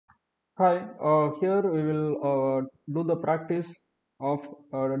Hi, here we will do the practice of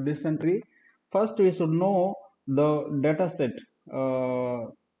dysentery. First, we should know the data set.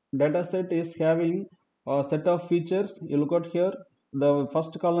 Data set is having a set of features. You look at here. The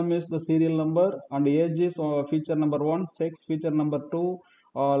first column is the serial number, and age is feature number one, sex feature number two.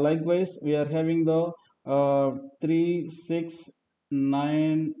 Likewise, we are having the 3, 6,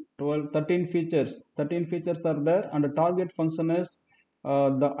 9, 12, 13 features. 13 features are there, and the target function is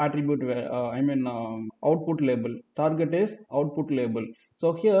the attribute output label. Target is output label.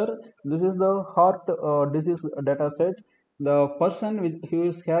 So here this is the heart disease data set. The person who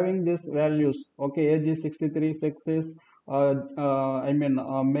is having these values, okay, age is 63, sex is male,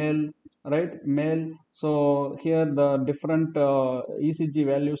 right, male. So here the different ECG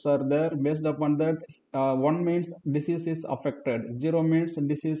values are there. Based upon that, one means disease is affected, zero means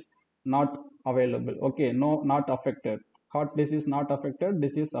disease not available, okay, no, not affected. Heart disease not affected,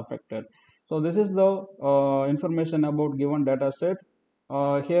 disease affected. So this is the information about given data set.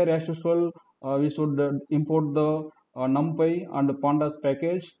 Here as usual, we should import the numpy and pandas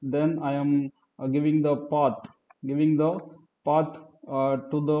package. Then I am giving the path to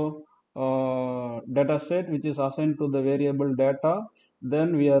the data set which is assigned to the variable data.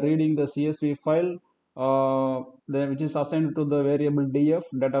 Then we are reading the CSV file which is assigned to the variable df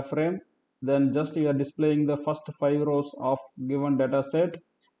data frame. Then just you are displaying the first 5 rows of given data set.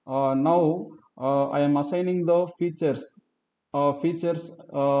 Now I am assigning the features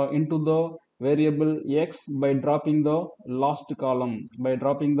into the variable x by dropping the last column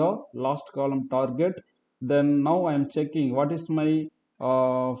target. Then now I am checking what is my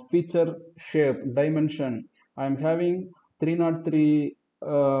feature shape dimension. I am having 303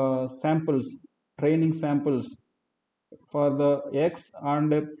 samples, training samples for the x,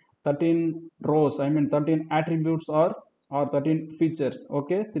 and 13 rows, I mean 13 attributes or 13 features,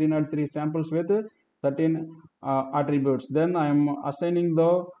 okay, 303 samples with 13 attributes. Then I am assigning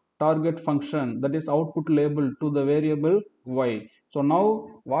the target function, that is output label, to the variable y. So now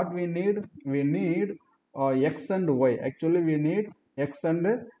what we need x and y. Actually we need x and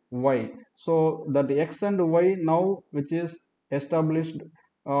y. So that x and y now which is established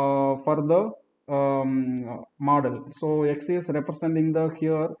for the model. So x is representing the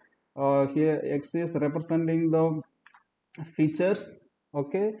here x is representing the features,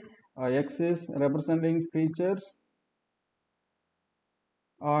 okay. X is representing features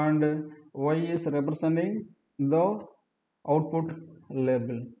and y is representing the output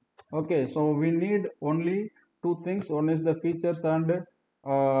label. Okay, so we need only two things. One is the features and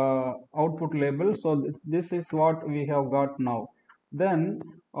output label. So this is what we have got now. Then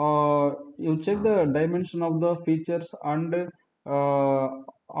you check the dimension of the features and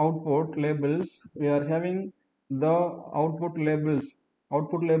output labels. We are having the output labels.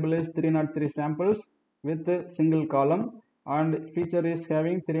 Output label is 303 samples with a single column, and feature is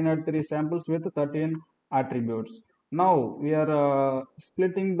having 303 samples with 13 attributes. Now we are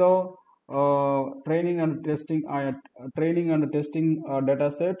splitting the training and testing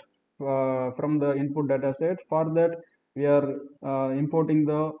data set from the input data set. For that we are importing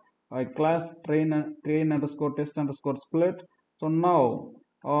the class train underscore test underscore split. So now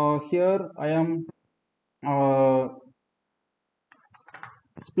here I am uh,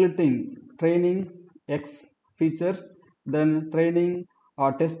 splitting training x features, then training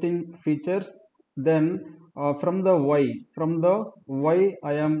testing features. Then from the y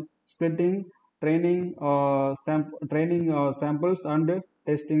I am splitting training samples and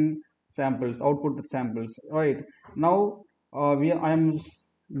testing samples, output samples, right. Now I am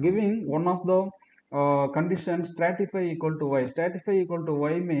giving one of the conditions, stratify equal to y. Stratify equal to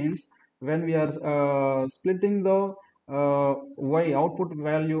y means when we are splitting the y output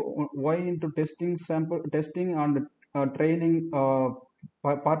value y into testing and training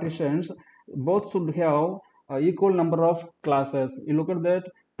partitions, both should have equal number of classes. You look at that,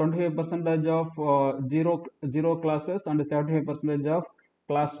 25% of zero classes and 75% of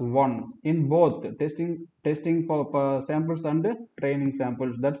class 1 in both testing samples and training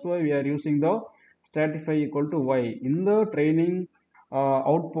samples. That's why we are using the stratify equal to y in the training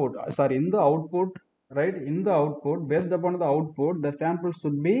output, sorry, in the output, right. In the output, based upon the output, the samples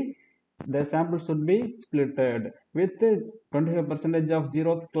should be splitted with 25% of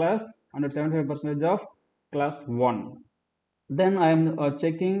zeroth class and 75% of class 1. Then I am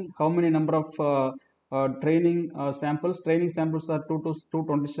checking how many number of training samples. Training samples are 2 to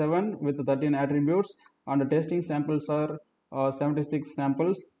 227 with 13 attributes, and the testing samples are 76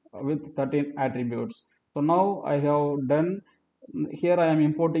 samples with 13 attributes. So now I have done. Here I am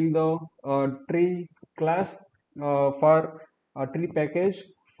importing the tree class for tree package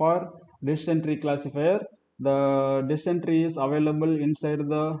for decision tree classifier. The decision tree is available inside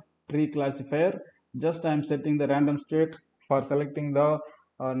the tree classifier. Just I am setting the random state for selecting the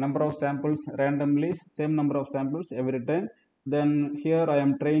number of samples randomly, same number of samples every time. Then here I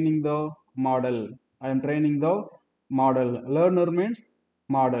am training the model. I am training the model. Learner means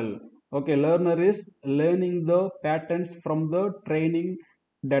model. Okay, learner is learning the patterns from the training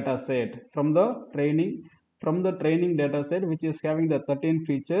data set, from the training data set, which is having the 13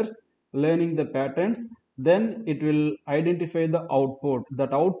 features, learning the patterns. Then it will identify the output.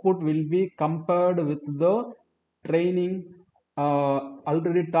 That output will be compared with the training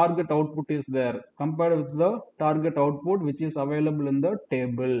already target output is there, compared with the target output which is available in the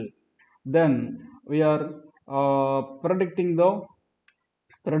table. Then we are predicting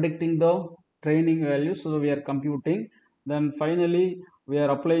the training values, so we are computing. Then finally we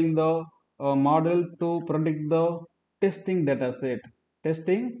are applying the model to predict the testing data set,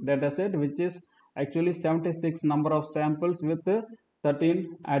 which is actually 76 number of samples with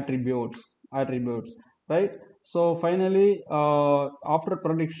 13 attributes, right? So finally, after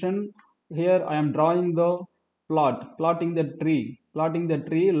prediction, here I am drawing the plotting the tree.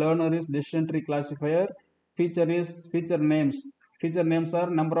 Learner is decision tree classifier. Feature names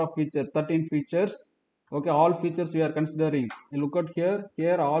are number of features, 13 features. Okay, all features we are considering. You look at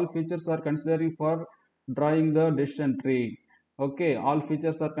here all features are considering for drawing the decision tree. Okay, all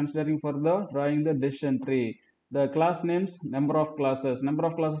features are considering for the drawing the decision tree. The class names, number of classes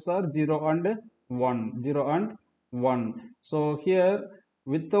are 0 and 1. So here,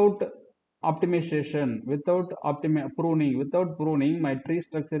 without pruning, my tree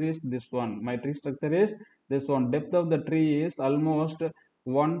structure is this one. Depth of the tree is almost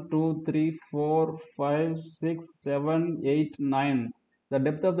 1 2 3 4 5 6 7 8 9. The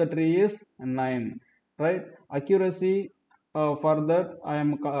depth of the tree is 9, right? Accuracy, for that I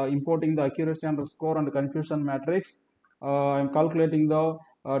am importing the accuracy underscore and confusion matrix. I am calculating the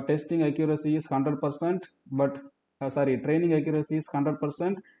testing accuracy is 100%, but training accuracy is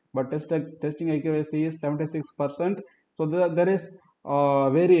 100%, but testing accuracy is 76%. So there is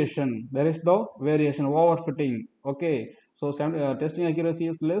there is the variation, overfitting. Okay, so testing accuracy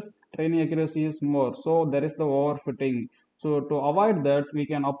is less, training accuracy is more, so there is the overfitting. So to avoid that, we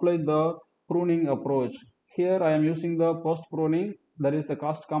can apply the pruning approach. Here I am using the post pruning, that is the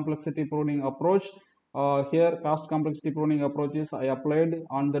cost complexity pruning approach. Here cost complexity pruning approach is I applied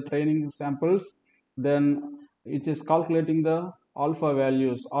on the training samples. Then it is calculating the alpha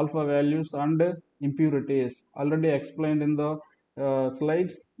values and impurities, already explained in the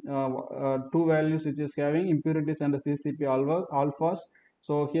slides. Two values which is having impurities and CCP alphas.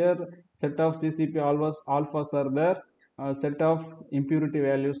 So here set of CCP alphas are there, set of impurity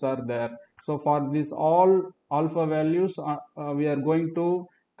values are there. So for this all alpha values, we are going to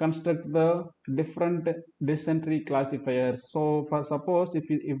construct the different decision tree classifiers. So for suppose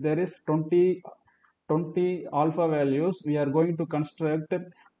if there is 20 alpha values, we are going to construct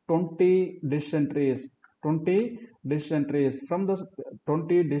 20 decision trees. From the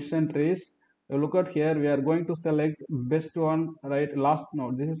 20 decision trees, you look at here, we are going to select best one, right? Last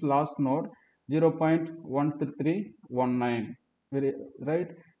node, this is last node, 0.1319,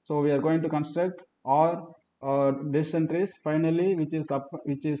 right? So we are going to construct our decision trees finally, which is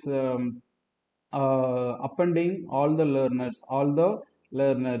appending all the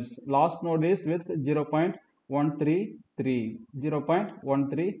learners. Last node is with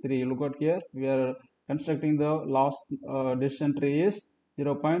 0.133. Look at here, we are constructing the last decision tree is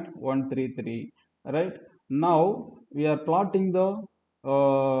 0.133, right? Now we are plotting the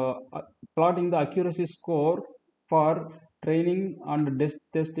accuracy score for training and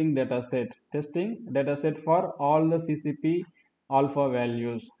testing data set for all the CCP alpha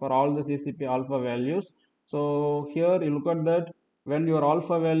values, So here you look at that, when your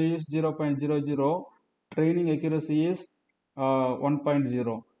alpha value is 0.00, training accuracy is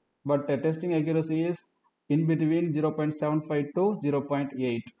 1.0, but testing accuracy is in between 0.75 to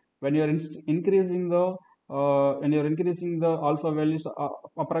 0.8. When you are increasing the alpha values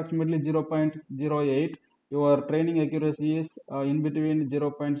approximately 0.08, your training accuracy is in between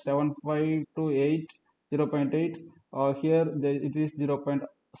 0.75 to 0.8. Here it is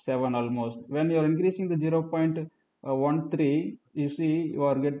 0.7 almost. When you are increasing the 0.13, you see you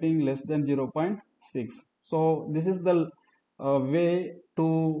are getting less than 0.6. So this is the way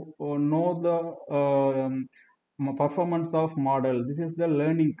to know the performance of model. This is the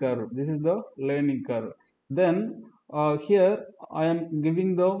learning curve. Then here I am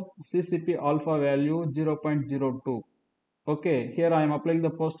giving the CCP alpha value 0.02. Okay, here I am applying the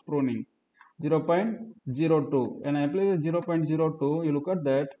post pruning. 0.02. When I apply the 0.02, you look at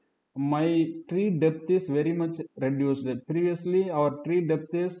that my tree depth is very much reduced. Previously our tree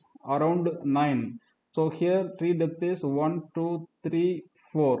depth is around 9. So here tree depth is 1, 2, 3,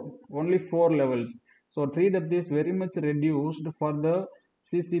 4, only 4 levels. So tree depth is very much reduced for the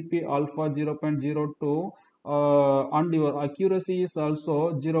CCP alpha 0.02, and your accuracy is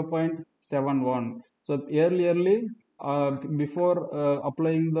also 0.71. So earlierly, before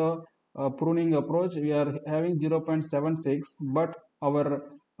applying the pruning approach, we are having 0.76, but our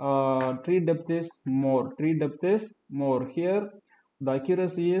tree depth is more. Tree depth is more. Here the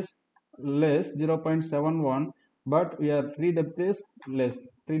accuracy is less, 0.71, but we are tree depth is less.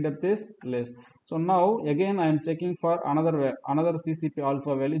 Tree depth is less. So now again I am checking for another CCP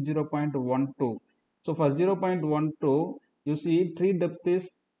alpha value 0.12. So for 0.12, you see tree depth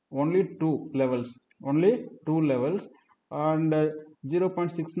is only only two levels, and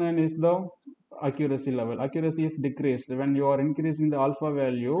 0.69 is the accuracy level. Accuracy is decreased when you are increasing the alpha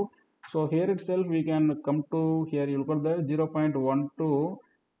value. So here itself we can come to, here you look at the 0.12,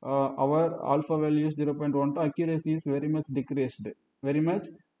 our alpha value is 0.12, accuracy is very much decreased, very much,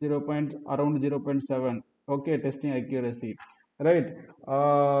 around 0.7. Okay, testing accuracy, right?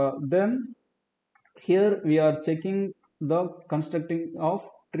 Then here we are checking the constructing of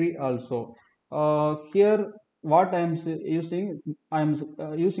tree also. Here what I am using, I am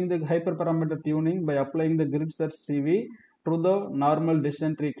using the hyperparameter tuning by applying the grid search CV to the normal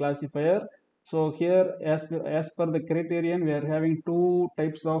decision tree classifier. So here as per the criterion, we are having two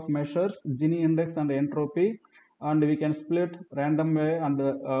types of measures, Gini index and entropy, and we can split random way and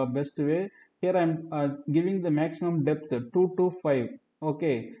best way. Here I am giving the maximum depth 2 to 5.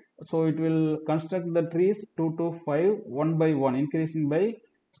 Okay, so it will construct the trees 2 to 5 one by one, increasing by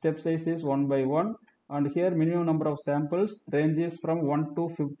step size is 1 by 1. And here minimum number of samples ranges from 1 to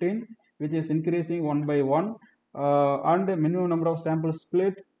 15, which is increasing 1 by 1. And minimum number of samples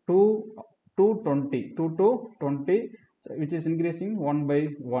split 2 to 20, 2 to 20, which is increasing 1 by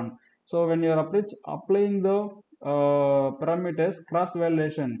 1. So when you are applying the parameters, cross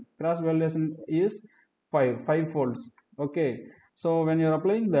validation is 5 folds. Okay, so when you are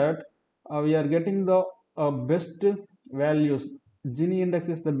applying that, we are getting the best values. Gini index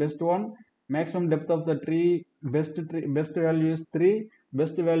is the best one. Maximum depth of the tree, best value is 3.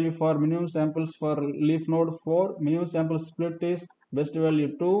 Best value for minimum samples for leaf node 4. Minimum sample split is best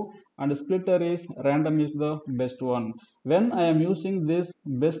value 2, and splitter is random is the best one. When I am using this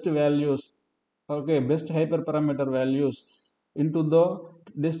best values, okay, best hyperparameter values into the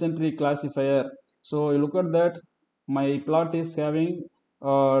decision tree classifier, so you look at that my plot is having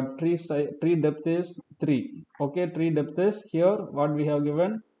tree depth is 3. Okay, tree depth is here what we have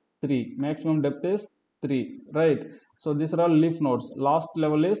given 3, maximum depth is 3, right? So these are all leaf nodes, last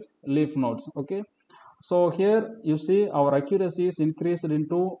level is leaf nodes. Okay, so here you see our accuracy is increased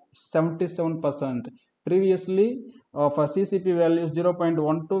into 77%. Previously for CCP values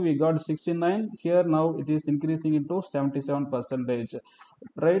 0.12 we got 69. Here now it is increasing into 77%,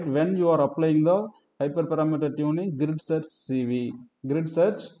 right? When you are applying the hyperparameter tuning grid search CV.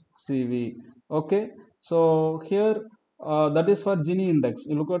 Okay, so here that is for Gini index.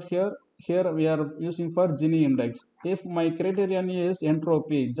 You look at here we are using for Gini index. If my criterion is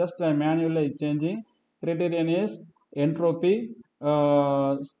entropy, just I manually changing criterion is entropy.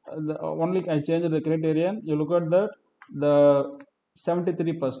 Only I change the criterion. You look at that the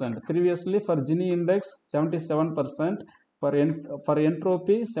 73%. Previously for Gini index 77%, for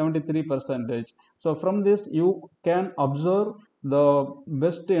entropy 73%. So from this you can observe the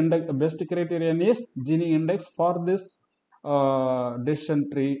best criterion is Gini index for this decision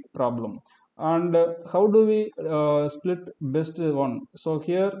tree problem. And how do we split best one? So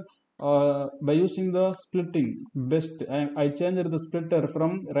here by using the splitting best, I changed the splitter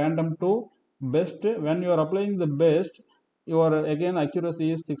from random to best. When you are applying the best, your again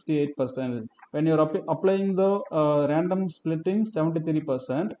accuracy is 68%. When you are applying the random splitting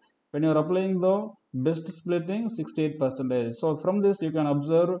 73%. When you are applying the best splitting 68%. So from this you can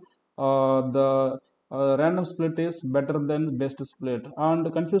observe the random split is better than best split. And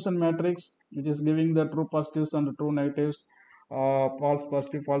the confusion matrix, which is giving the true positives and true negatives, false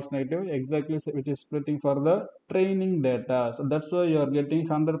positive, false negative, exactly, which is splitting for the training data. So that's why you are getting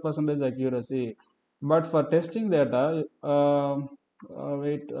 100% accuracy. But for testing data, for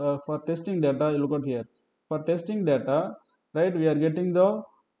testing data, you look at here. For testing data, right, we are getting the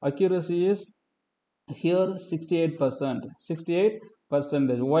accuracy is here 68%.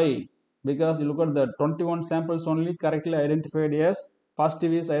 68%. Why? Because you look at the 21 samples only correctly identified as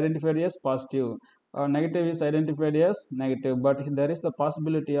positive is identified as positive, negative is identified as negative, but there is the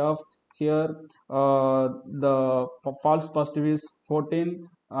possibility of here the false positive is 14,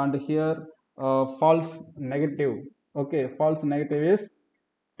 and here false negative. Okay, false negative is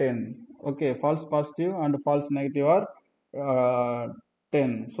 10. Okay, false positive and false negative are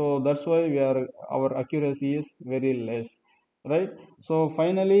 10. So that's why we are our accuracy is very less, right? So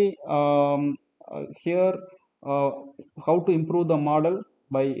finally, here uh, how to improve the model.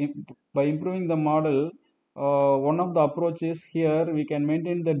 By improving the model, one of the approaches here, we can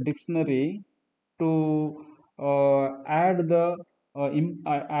maintain the dictionary to add the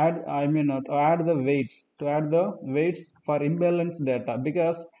add I mean to add the weights, for imbalanced data,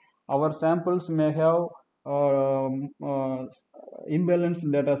 because our samples may have um, uh,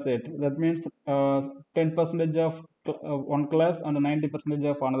 imbalanced data set. That means 10 percentage of one class and 90 percentage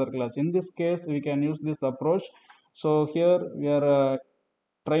of another class. In this case, we can use this approach. So here we are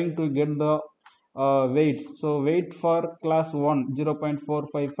trying to get the weights. So weight for class 1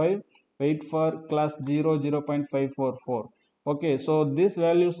 0.455, weight for class 0 0.544. Okay, so these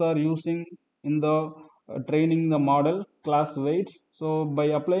values are using in the training the model class weights. So by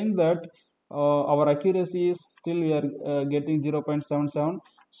applying that, our accuracy is still we are getting 0.77.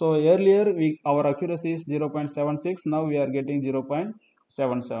 So earlier our accuracy is 0.76, now we are getting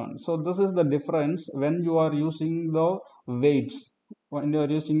 0.77. So this is the difference when you are using the weights, when you are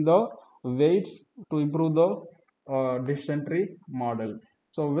using the weights to improve the decision tree model.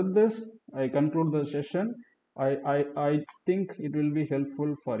 So with this, I conclude the session. I think it will be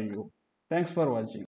helpful for you. Thanks for watching.